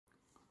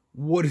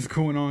What is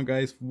going on,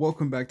 guys?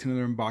 Welcome back to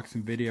another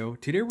unboxing video.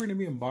 Today we're going to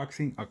be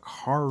unboxing a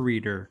car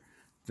reader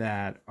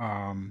that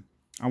I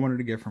wanted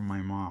to get from my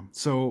mom.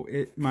 So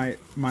my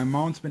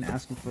mom's been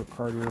asking for a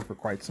car reader for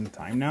quite some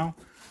time now,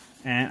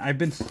 and I've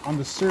been on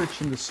the search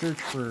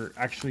for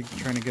actually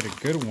trying to get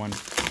a good one.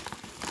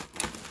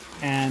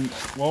 And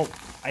well,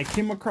 I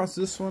came across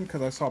this one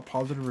because I saw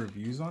positive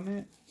reviews on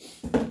it.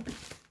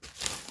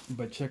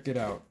 But check it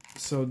out.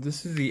 So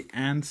this is the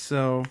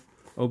ANCEL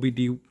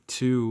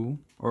OBD2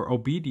 or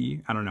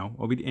OBD, I don't know,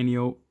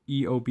 OBD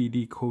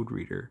EOBD code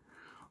reader.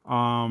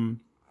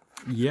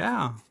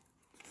 Yeah,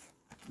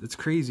 it's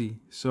crazy.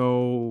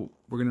 So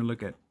we're gonna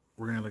look at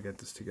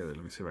this together.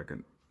 Let me see if I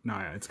can. No,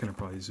 yeah, it's gonna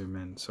probably zoom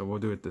in, so we'll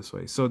do it this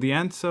way. So the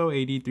ANCEL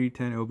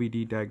AD310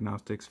 OBD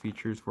Diagnostics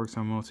features works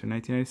on most in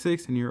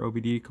 1996 and your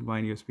OBD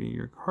compliant USB in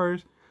your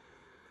cars.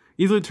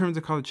 Easily determines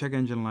the color check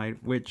engine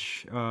light,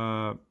 which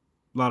a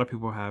lot of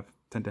people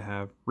tend to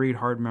have. Read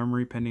hard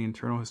memory pending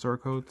internal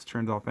historic codes.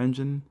 Turns off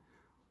engine.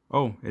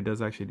 Oh, it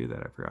does actually do that.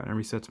 I forgot. And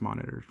resets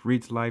monitors.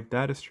 Reads live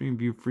data stream.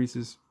 View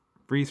freeze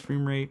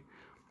frame rate.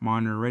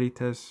 Monitor ready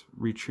test.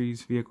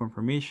 Retrieves vehicle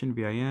information.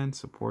 VIN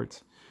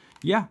supports.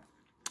 Yeah.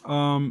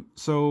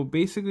 So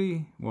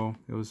basically, well,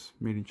 it was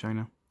made in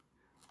China.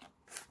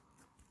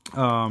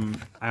 I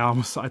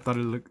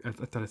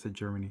thought I said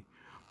Germany,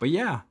 but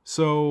yeah.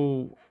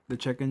 So the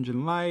check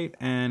engine light,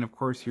 and of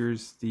course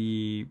here's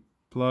the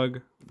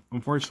plug.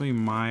 Unfortunately,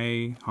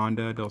 my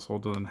Honda Del Sol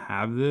doesn't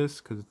have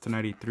this because it's a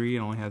 93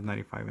 and only has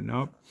 95 and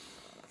up.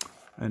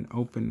 And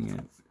opening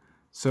it,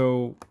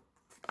 so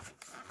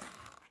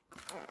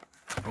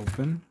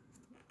open.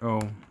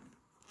 Oh,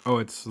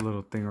 it's a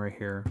little thing right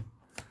here.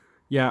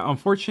 Yeah,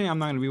 unfortunately, I'm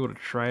not gonna be able to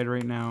try it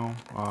right now.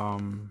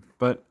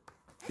 But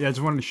yeah, I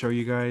just wanted to show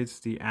you guys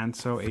the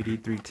ANCEL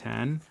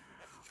AD310.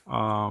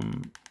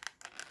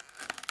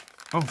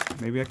 Oh,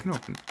 maybe I can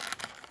open it.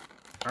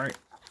 All right.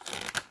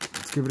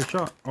 Let's give it a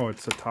shot. Oh,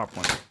 it's the top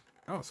one.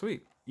 Oh,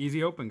 sweet.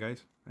 Easy open,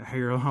 guys.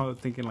 You're all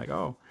thinking like,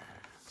 oh.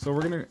 So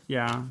we're gonna,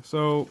 yeah.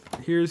 So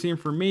here's the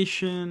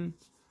information.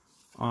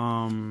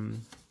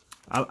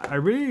 I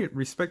really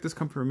respect this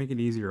company for making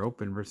it easier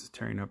open versus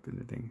tearing up in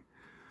the thing.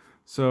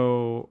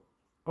 So,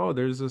 oh,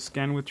 there's a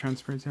scan with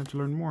transparency. Have to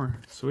learn more.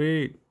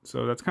 Sweet.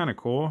 So that's kind of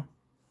cool.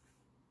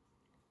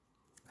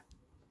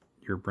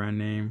 Your brand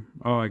name.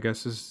 Oh, I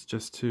guess it's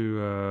just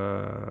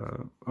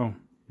to, oh,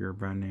 your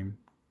brand name.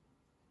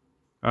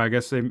 I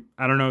guess I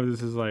don't know if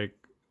this is like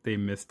they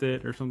missed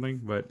it or something,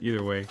 but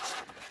either way.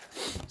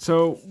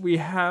 So we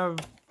have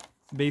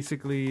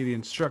basically the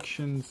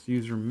instructions,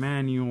 user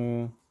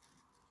manual,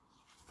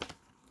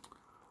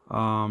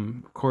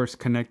 of course,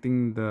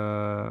 connecting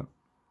the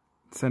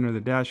center of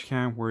the dash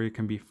cam where it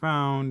can be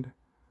found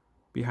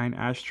behind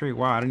ashtray.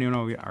 Wow, I didn't even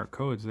know our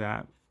code's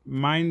that.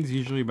 Mine's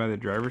usually by the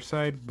driver's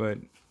side, but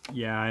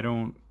yeah, I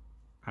don't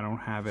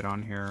have it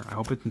on here. I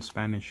hope it's in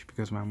Spanish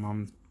because my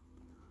mom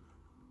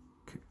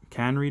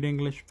can read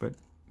English, but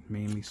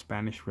mainly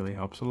Spanish really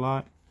helps a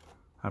lot.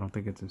 I don't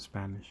think it's in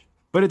Spanish,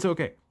 but it's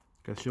okay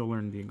because she'll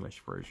learn the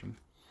English version.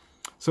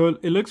 So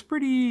it looks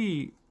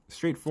pretty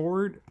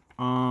straightforward.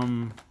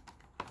 Not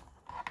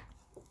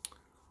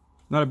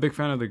a big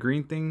fan of the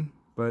green thing,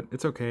 but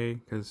it's okay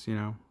because, you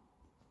know,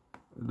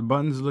 the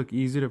buttons look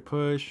easy to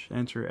push.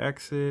 Enter,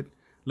 exit,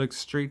 looks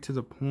straight to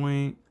the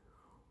point.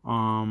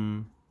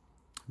 Doesn't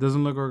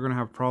look like we're gonna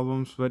have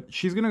problems, but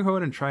she's gonna go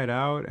ahead and try it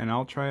out, and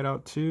I'll try it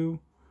out too.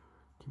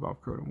 Keep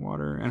off code and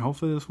water, and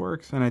hopefully this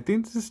works. And I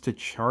think this is to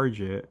charge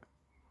it.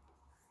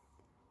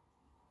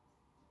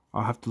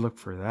 I'll have to look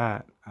for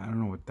that. I don't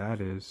know what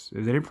that is.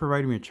 If they didn't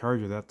provide me a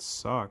charger, that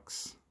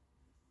sucks.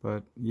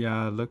 But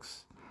yeah, it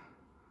looks,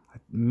 I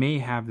may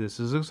have this.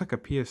 This looks like a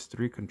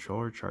PS3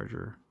 controller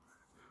charger,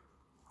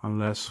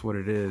 unless what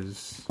it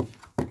is.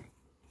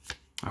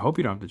 I hope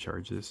you don't have to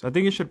charge this. I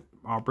think it should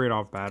operate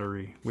off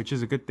battery, which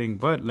is a good thing.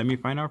 But let me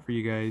find out for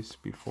you guys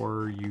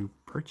before you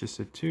purchase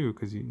it too,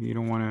 because you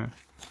don't want to.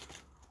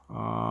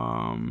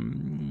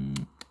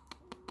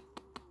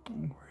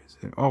 Where is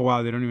it? Oh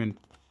wow, they don't even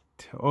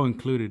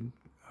included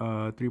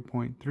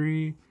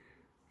 3.3.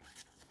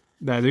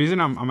 The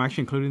reason I'm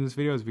actually including this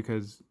video is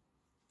because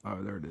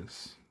there it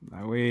is.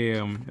 That way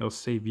it'll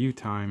save you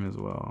time as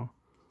well.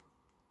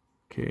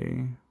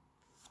 Okay,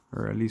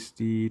 or at least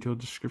the detailed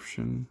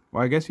description.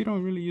 Well, I guess you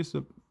don't really use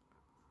the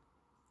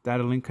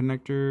data link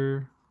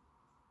connector,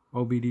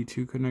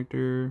 OBD2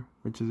 connector,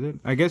 which is it.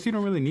 I guess you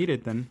don't really need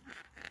it then,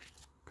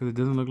 because it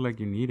doesn't look like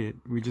you need it.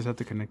 We just have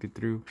to connect it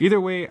through.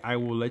 Either way, I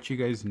will let you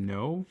guys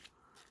know.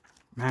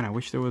 Man, I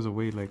wish there was a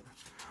way. Like,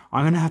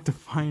 I'm gonna have to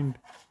find,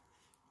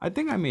 I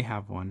think I may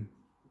have one.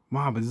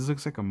 Wow, but this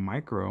looks like a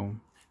micro.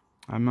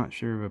 I'm not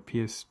sure if a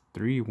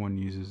PS3 one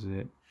uses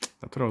it.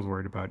 That's what I was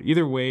worried about.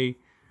 Either way,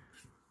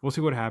 we'll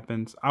see what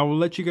happens. I will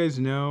let you guys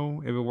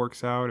know if it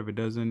works out, if it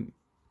doesn't,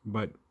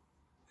 but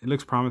it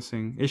looks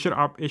promising. It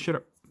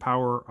should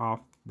power off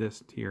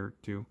this here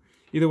too.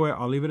 Either way,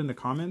 I'll leave it in the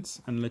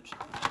comments and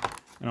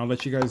I'll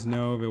let you guys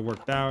know if it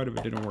worked out, if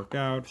it didn't work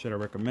out, should I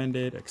recommend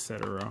it,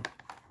 etc.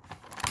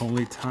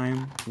 Only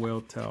time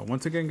will tell.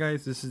 Once again,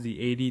 guys, this is the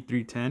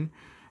AD310.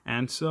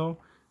 ANCEL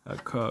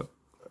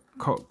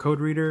code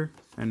reader,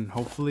 and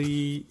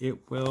hopefully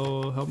it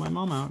will help my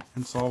mom out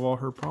and solve all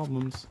her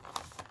problems.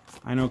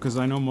 I know, because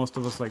I know most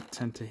of us like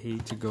tend to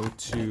hate to go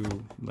to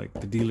like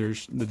the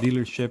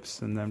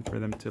dealerships, and then for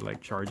them to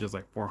like charge us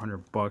like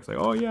 $400. Like,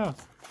 oh yeah,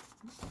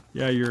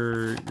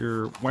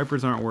 your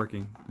wipers aren't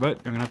working, but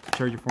I'm gonna have to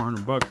charge you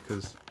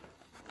 $400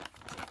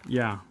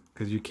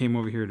 because you came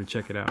over here to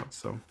check it out.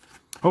 So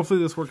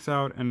hopefully this works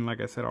out, and like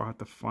I said, I'll have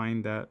to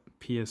find that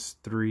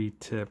PS3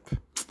 tip.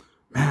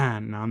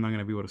 Man, now I'm not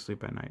gonna be able to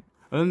sleep at night.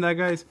 Other than that,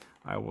 guys,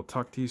 I will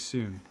talk to you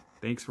soon.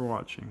 Thanks for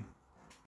watching.